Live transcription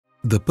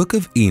The Book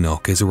of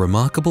Enoch is a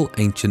remarkable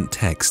ancient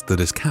text that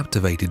has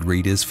captivated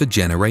readers for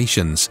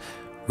generations.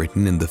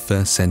 Written in the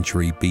 1st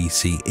century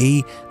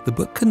BCE, the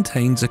book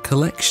contains a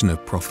collection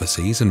of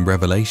prophecies and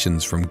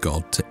revelations from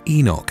God to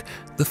Enoch,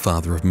 the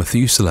father of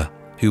Methuselah,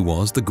 who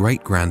was the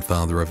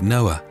great-grandfather of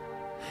Noah.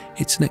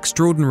 It's an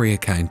extraordinary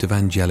account of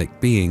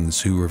angelic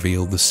beings who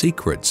reveal the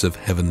secrets of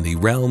heavenly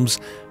realms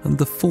and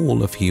the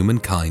fall of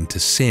humankind to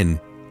sin.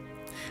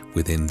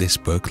 Within this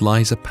book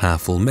lies a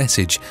powerful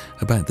message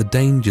about the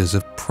dangers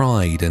of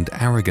pride and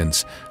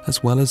arrogance,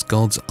 as well as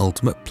God's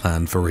ultimate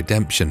plan for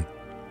redemption.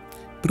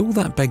 But all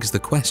that begs the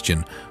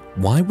question,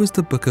 why was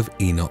the Book of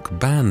Enoch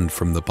banned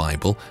from the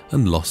Bible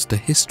and lost to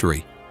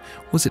history?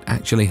 Was it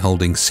actually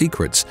holding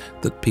secrets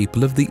that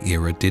people of the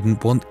era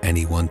didn't want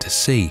anyone to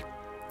see?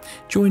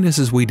 Join us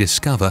as we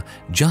discover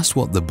just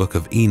what the Book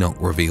of Enoch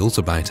reveals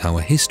about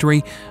our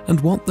history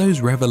and what those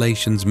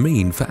revelations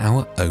mean for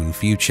our own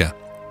future.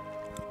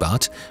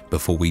 But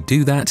before we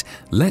do that,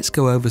 let's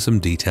go over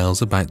some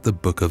details about the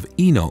Book of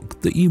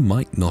Enoch that you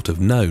might not have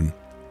known.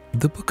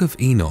 The Book of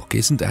Enoch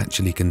isn't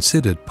actually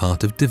considered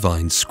part of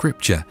divine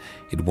scripture.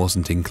 It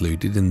wasn't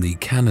included in the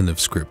canon of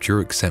scripture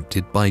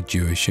accepted by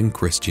Jewish and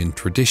Christian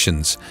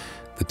traditions.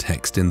 The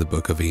text in the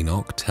Book of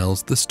Enoch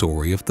tells the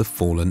story of the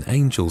fallen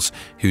angels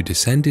who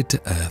descended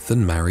to earth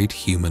and married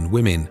human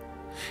women.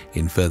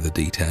 In further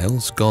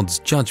details, God's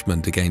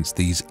judgment against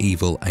these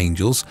evil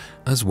angels,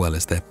 as well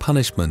as their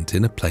punishment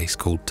in a place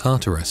called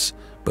Tartarus,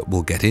 but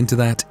we'll get into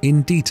that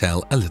in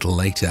detail a little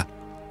later.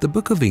 The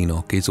Book of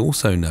Enoch is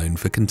also known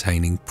for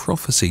containing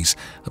prophecies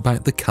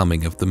about the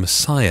coming of the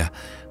Messiah,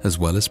 as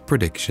well as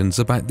predictions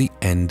about the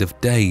end of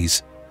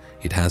days.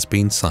 It has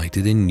been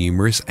cited in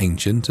numerous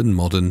ancient and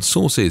modern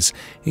sources,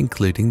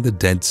 including the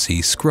Dead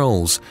Sea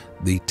Scrolls,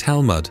 the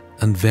Talmud,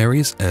 and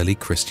various early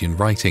Christian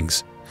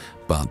writings.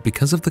 But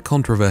because of the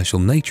controversial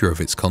nature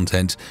of its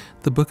content,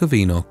 the Book of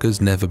Enoch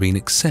has never been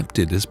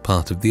accepted as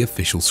part of the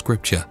official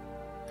scripture.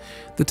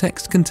 The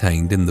text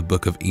contained in the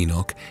Book of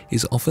Enoch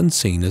is often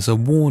seen as a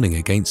warning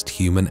against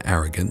human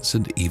arrogance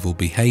and evil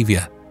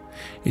behavior.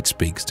 It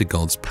speaks to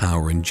God's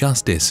power and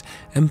justice,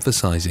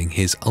 emphasizing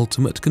His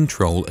ultimate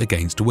control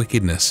against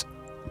wickedness.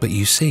 But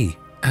you see,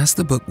 as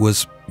the book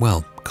was,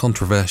 well,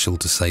 controversial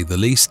to say the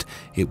least,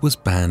 it was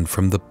banned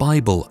from the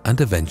Bible and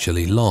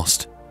eventually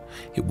lost.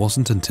 It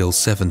wasn't until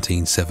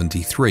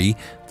 1773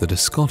 that a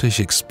Scottish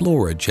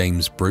explorer,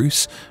 James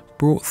Bruce,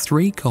 brought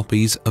 3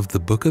 copies of the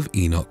Book of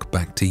Enoch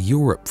back to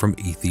Europe from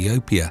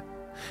Ethiopia.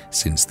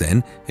 Since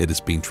then, it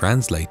has been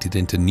translated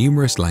into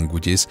numerous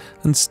languages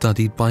and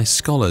studied by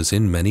scholars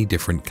in many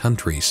different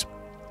countries.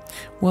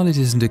 While it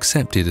isn't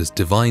accepted as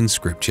divine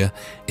scripture,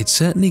 it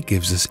certainly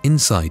gives us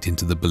insight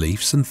into the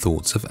beliefs and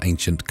thoughts of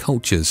ancient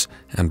cultures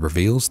and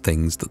reveals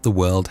things that the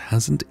world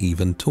hasn't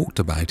even talked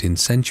about in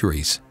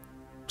centuries.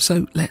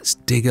 So let's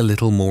dig a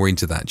little more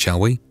into that, shall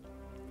we?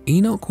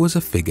 Enoch was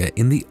a figure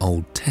in the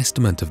Old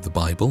Testament of the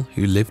Bible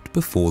who lived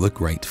before the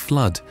Great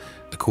Flood.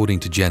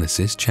 According to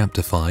Genesis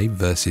chapter 5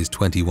 verses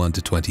 21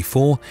 to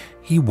 24,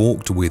 he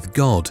walked with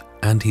God,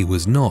 and he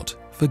was not,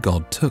 for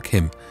God took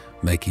him,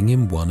 making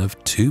him one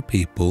of 2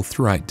 people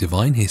throughout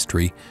divine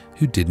history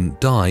who didn't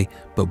die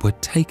but were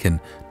taken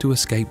to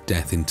escape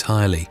death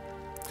entirely.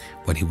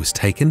 When he was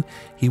taken,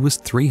 he was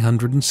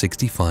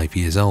 365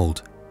 years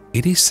old.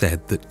 It is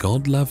said that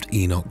God loved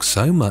Enoch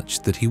so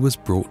much that he was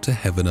brought to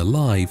heaven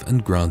alive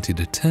and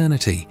granted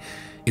eternity.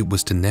 It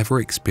was to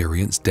never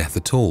experience death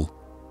at all.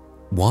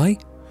 Why?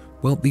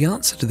 Well, the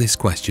answer to this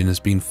question has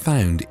been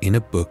found in a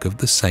book of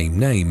the same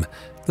name,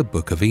 the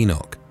Book of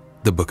Enoch.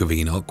 The Book of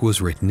Enoch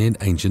was written in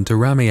ancient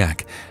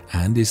Aramaic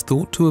and is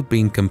thought to have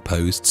been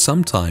composed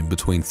sometime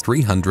between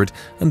 300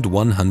 and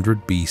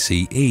 100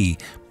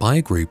 BCE by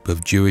a group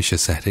of Jewish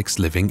ascetics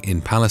living in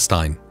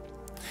Palestine.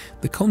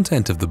 The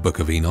content of the Book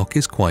of Enoch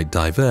is quite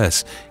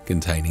diverse,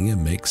 containing a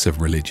mix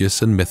of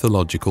religious and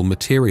mythological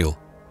material.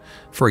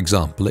 For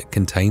example, it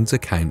contains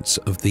accounts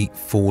of the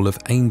fall of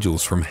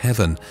angels from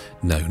heaven,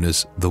 known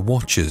as the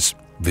Watchers,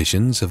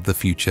 visions of the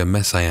future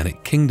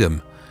messianic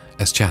kingdom,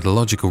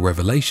 eschatological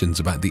revelations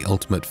about the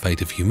ultimate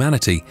fate of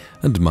humanity,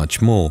 and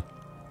much more.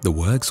 The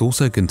works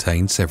also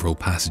contain several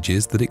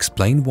passages that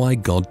explain why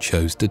God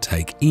chose to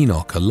take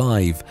Enoch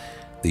alive.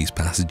 These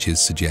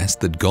passages suggest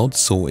that God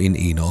saw in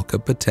Enoch a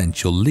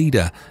potential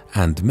leader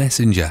and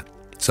messenger,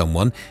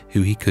 someone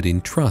who he could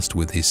entrust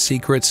with his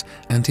secrets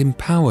and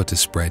empower to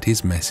spread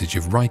his message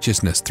of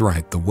righteousness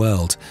throughout the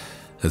world.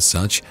 As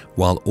such,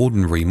 while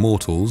ordinary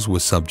mortals were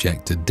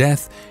subject to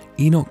death,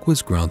 Enoch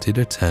was granted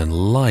eternal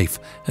life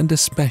and a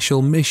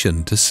special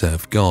mission to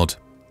serve God.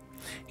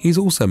 He is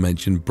also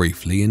mentioned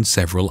briefly in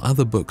several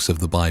other books of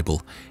the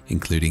Bible,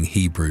 including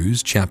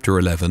Hebrews chapter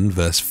 11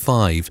 verse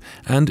 5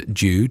 and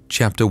Jude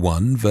chapter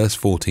 1 verse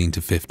 14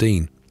 to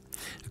 15.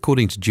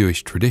 According to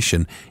Jewish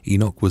tradition,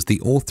 Enoch was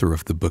the author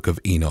of the Book of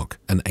Enoch,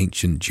 an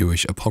ancient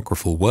Jewish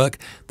apocryphal work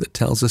that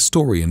tells a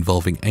story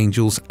involving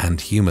angels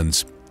and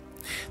humans.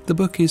 The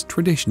book is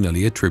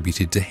traditionally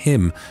attributed to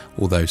him,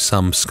 although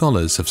some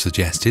scholars have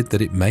suggested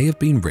that it may have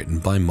been written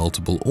by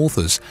multiple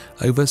authors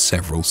over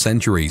several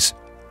centuries.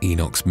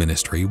 Enoch's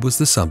ministry was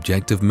the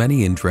subject of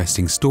many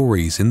interesting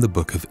stories in the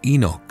Book of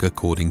Enoch.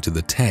 According to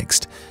the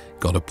text,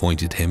 God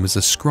appointed him as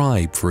a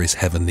scribe for his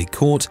heavenly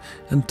court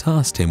and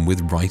tasked him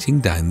with writing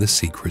down the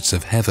secrets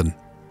of heaven.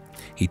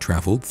 He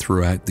traveled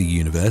throughout the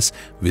universe,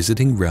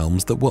 visiting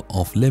realms that were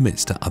off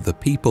limits to other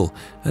people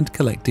and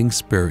collecting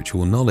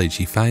spiritual knowledge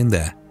he found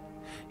there.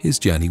 His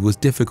journey was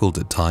difficult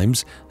at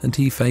times, and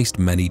he faced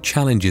many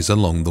challenges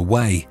along the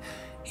way.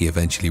 He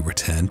eventually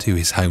returned to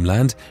his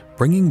homeland,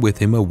 bringing with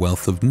him a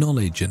wealth of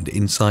knowledge and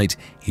insight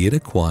he had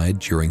acquired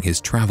during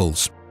his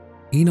travels.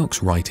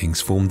 Enoch's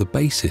writings form the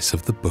basis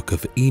of the Book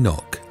of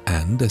Enoch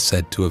and are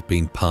said to have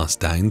been passed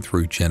down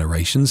through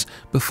generations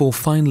before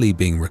finally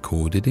being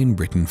recorded in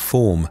written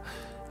form.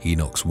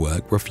 Enoch's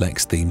work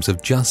reflects themes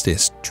of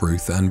justice,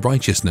 truth, and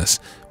righteousness,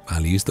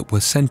 values that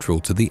were central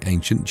to the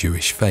ancient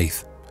Jewish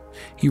faith.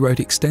 He wrote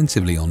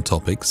extensively on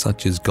topics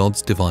such as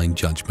God's divine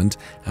judgment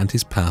and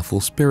his powerful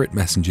spirit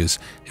messengers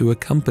who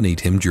accompanied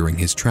him during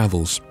his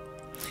travels.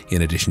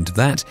 In addition to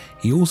that,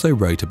 he also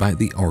wrote about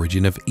the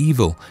origin of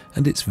evil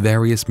and its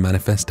various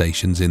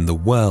manifestations in the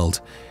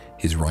world.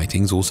 His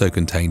writings also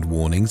contained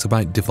warnings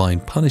about divine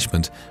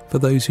punishment for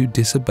those who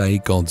disobey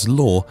God's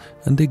law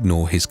and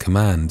ignore his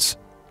commands.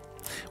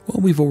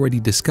 While we've already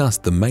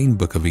discussed the main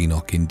Book of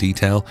Enoch in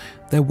detail,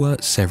 there were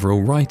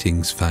several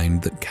writings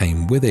found that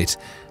came with it.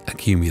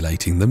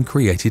 Accumulating them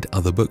created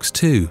other books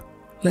too.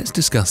 Let's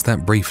discuss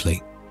that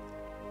briefly.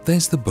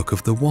 There's the Book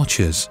of the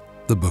Watchers,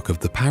 the Book of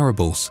the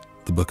Parables,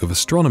 the Book of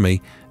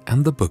Astronomy,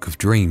 and the Book of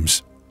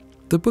Dreams.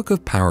 The Book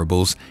of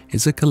Parables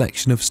is a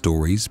collection of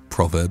stories,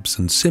 proverbs,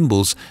 and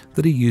symbols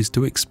that are used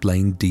to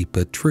explain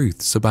deeper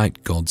truths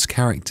about God's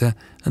character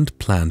and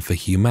plan for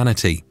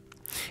humanity.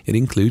 It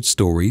includes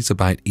stories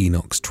about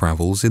Enoch's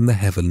travels in the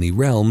heavenly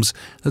realms,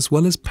 as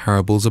well as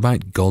parables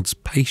about God's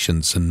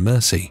patience and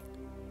mercy.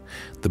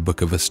 The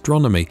Book of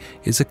Astronomy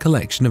is a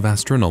collection of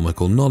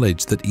astronomical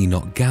knowledge that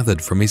Enoch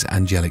gathered from his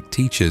angelic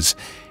teachers.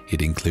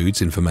 It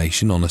includes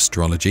information on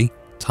astrology,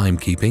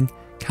 timekeeping,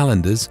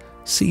 calendars,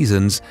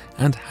 seasons,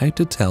 and how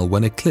to tell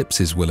when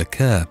eclipses will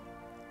occur.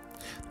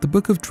 The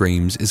Book of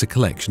Dreams is a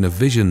collection of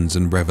visions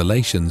and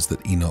revelations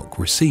that Enoch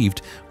received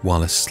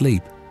while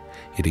asleep.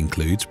 It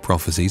includes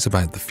prophecies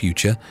about the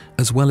future,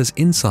 as well as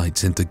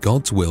insights into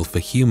God's will for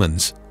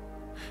humans.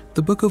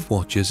 The Book of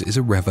Watchers is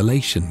a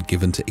revelation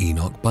given to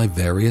Enoch by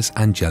various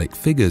angelic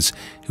figures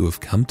who have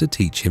come to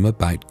teach him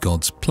about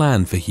God's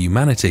plan for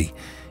humanity.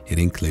 It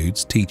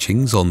includes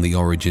teachings on the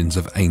origins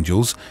of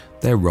angels,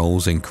 their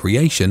roles in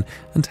creation,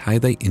 and how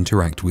they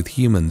interact with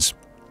humans.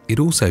 It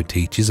also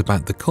teaches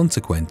about the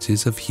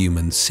consequences of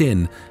human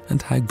sin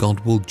and how God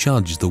will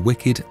judge the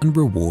wicked and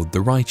reward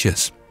the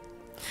righteous.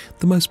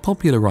 The most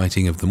popular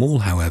writing of them all,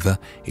 however,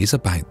 is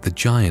about the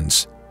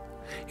giants.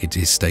 It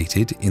is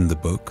stated in the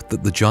book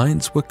that the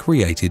giants were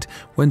created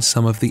when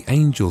some of the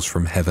angels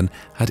from heaven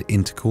had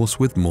intercourse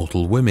with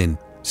mortal women.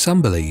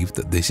 Some believe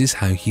that this is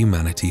how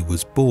humanity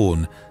was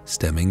born,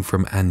 stemming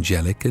from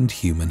angelic and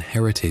human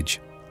heritage.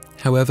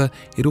 However,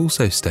 it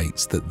also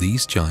states that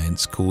these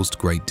giants caused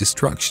great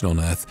destruction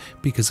on earth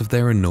because of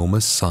their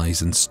enormous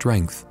size and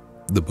strength.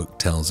 The book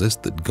tells us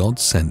that God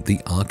sent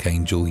the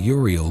archangel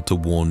Uriel to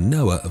warn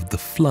Noah of the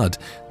flood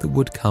that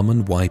would come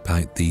and wipe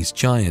out these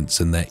giants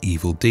and their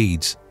evil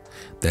deeds.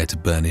 They're to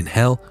burn in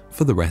hell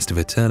for the rest of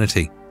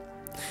eternity.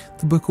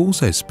 The book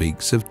also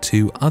speaks of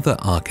two other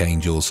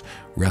archangels,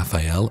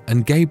 Raphael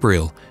and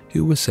Gabriel,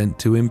 who were sent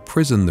to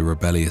imprison the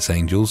rebellious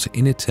angels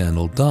in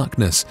eternal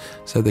darkness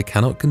so they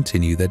cannot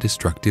continue their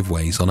destructive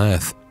ways on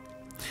earth.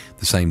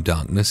 The same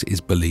darkness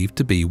is believed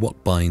to be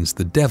what binds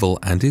the devil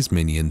and his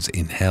minions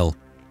in hell.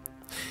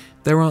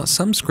 There are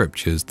some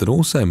scriptures that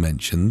also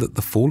mention that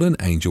the fallen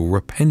angel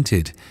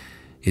repented.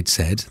 It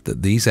said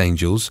that these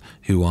angels,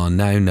 who are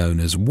now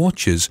known as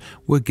Watchers,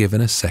 were given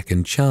a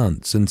second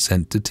chance and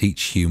sent to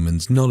teach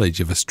humans knowledge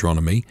of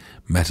astronomy,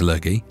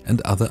 metallurgy,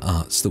 and other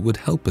arts that would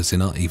help us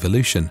in our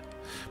evolution.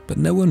 But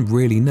no one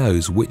really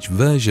knows which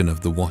version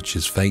of the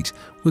Watchers' fate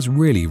was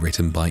really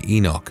written by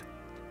Enoch.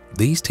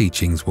 These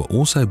teachings were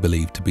also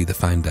believed to be the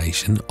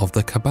foundation of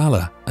the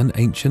Kabbalah, an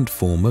ancient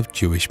form of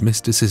Jewish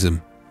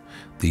mysticism.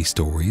 These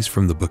stories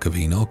from the Book of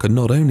Enoch are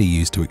not only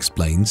used to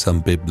explain some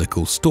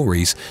biblical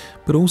stories,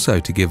 but also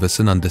to give us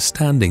an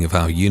understanding of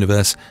our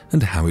universe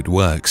and how it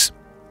works.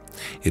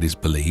 It is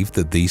believed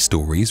that these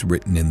stories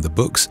written in the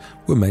books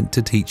were meant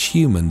to teach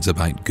humans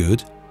about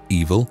good,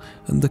 evil,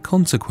 and the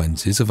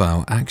consequences of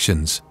our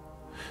actions.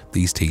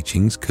 These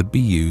teachings could be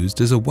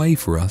used as a way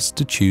for us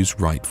to choose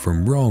right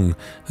from wrong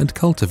and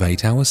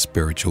cultivate our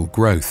spiritual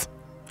growth.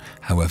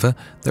 However,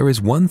 there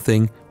is one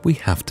thing we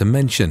have to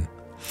mention.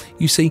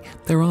 You see,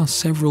 there are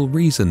several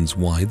reasons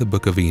why the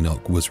Book of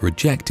Enoch was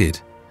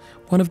rejected.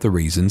 One of the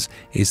reasons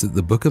is that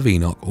the Book of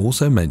Enoch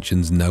also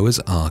mentions Noah's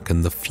Ark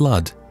and the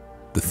flood.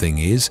 The thing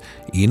is,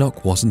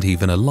 Enoch wasn't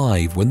even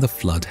alive when the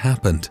flood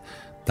happened.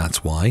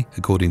 That's why,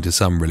 according to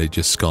some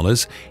religious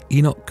scholars,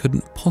 Enoch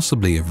couldn't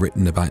possibly have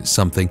written about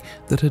something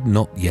that had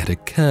not yet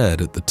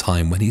occurred at the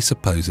time when he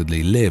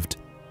supposedly lived.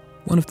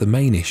 One of the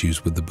main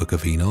issues with the Book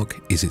of Enoch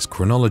is its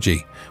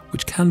chronology,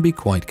 which can be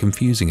quite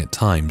confusing at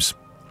times.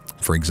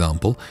 For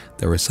example,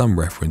 there are some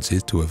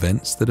references to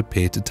events that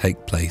appear to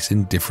take place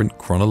in different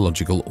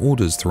chronological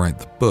orders throughout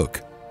the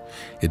book.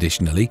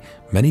 Additionally,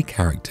 many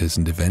characters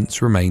and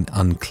events remain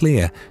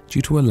unclear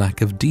due to a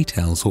lack of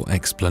details or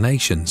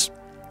explanations.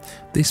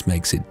 This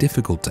makes it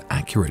difficult to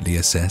accurately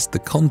assess the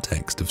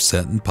context of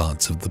certain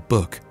parts of the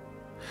book.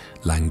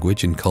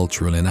 Language and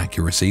cultural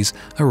inaccuracies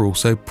are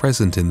also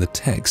present in the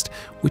text,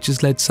 which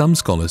has led some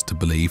scholars to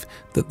believe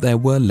that there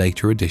were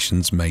later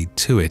additions made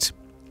to it.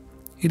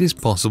 It is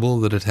possible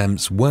that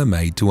attempts were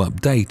made to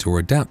update or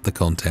adapt the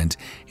content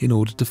in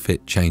order to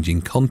fit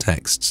changing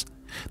contexts.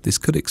 This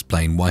could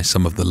explain why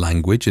some of the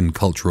language and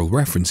cultural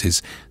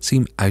references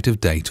seem out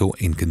of date or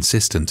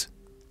inconsistent.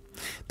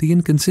 The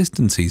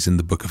inconsistencies in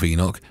the Book of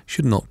Enoch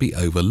should not be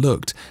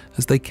overlooked,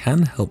 as they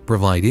can help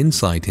provide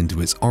insight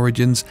into its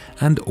origins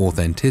and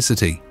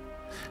authenticity.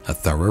 A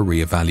thorough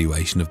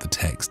re-evaluation of the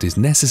text is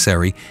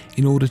necessary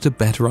in order to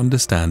better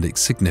understand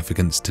its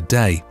significance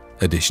today.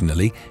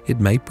 Additionally, it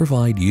may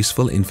provide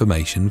useful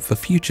information for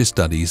future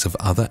studies of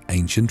other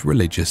ancient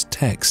religious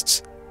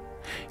texts.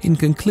 In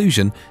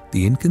conclusion,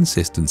 the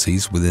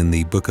inconsistencies within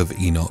the Book of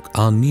Enoch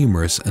are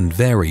numerous and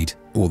varied.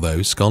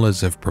 Although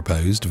scholars have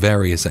proposed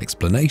various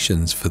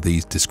explanations for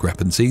these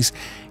discrepancies,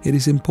 it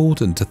is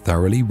important to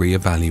thoroughly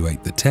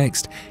re-evaluate the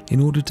text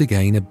in order to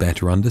gain a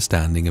better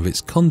understanding of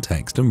its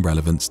context and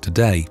relevance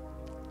today.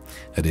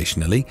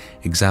 Additionally,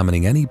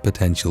 examining any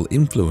potential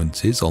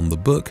influences on the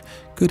book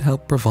could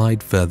help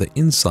provide further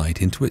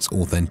insight into its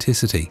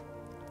authenticity.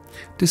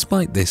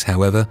 Despite this,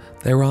 however,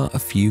 there are a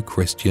few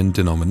Christian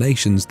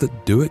denominations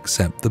that do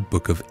accept the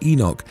Book of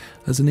Enoch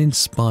as an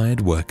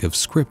inspired work of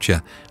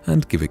Scripture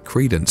and give it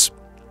credence.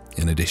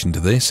 In addition to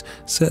this,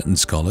 certain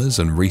scholars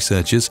and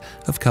researchers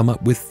have come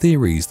up with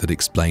theories that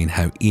explain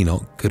how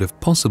Enoch could have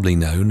possibly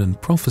known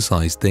and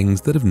prophesied things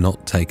that have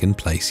not taken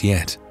place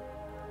yet.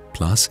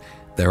 Plus,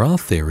 there are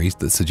theories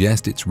that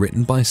suggest it's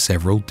written by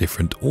several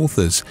different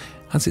authors,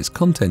 as its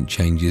content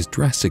changes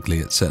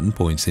drastically at certain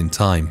points in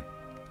time.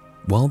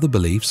 While the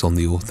beliefs on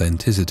the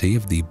authenticity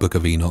of the Book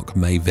of Enoch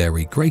may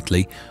vary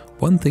greatly,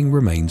 one thing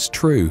remains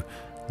true.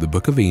 The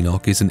Book of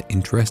Enoch is an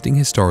interesting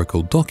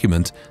historical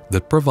document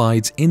that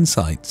provides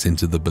insights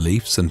into the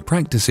beliefs and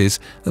practices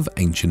of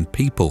ancient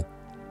people.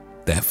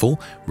 Therefore,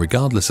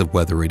 regardless of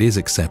whether it is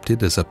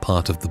accepted as a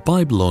part of the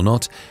Bible or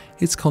not,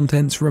 its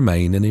contents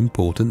remain an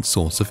important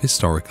source of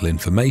historical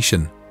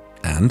information.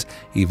 And,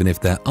 even if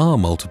there are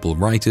multiple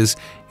writers,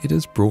 it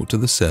has brought to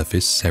the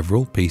surface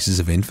several pieces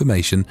of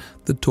information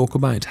that talk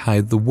about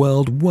how the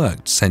world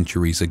worked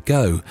centuries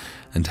ago,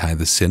 and how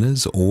the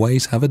sinners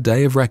always have a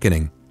day of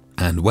reckoning.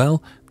 And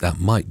well,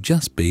 that might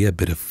just be a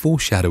bit of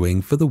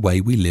foreshadowing for the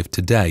way we live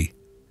today.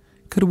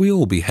 Could we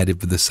all be headed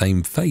for the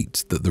same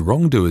fate that the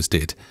wrongdoers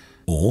did?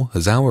 Or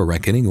has our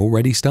reckoning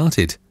already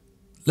started?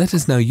 Let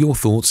us know your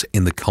thoughts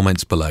in the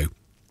comments below.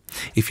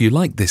 If you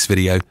liked this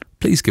video,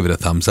 please give it a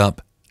thumbs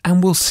up,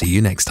 and we'll see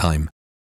you next time.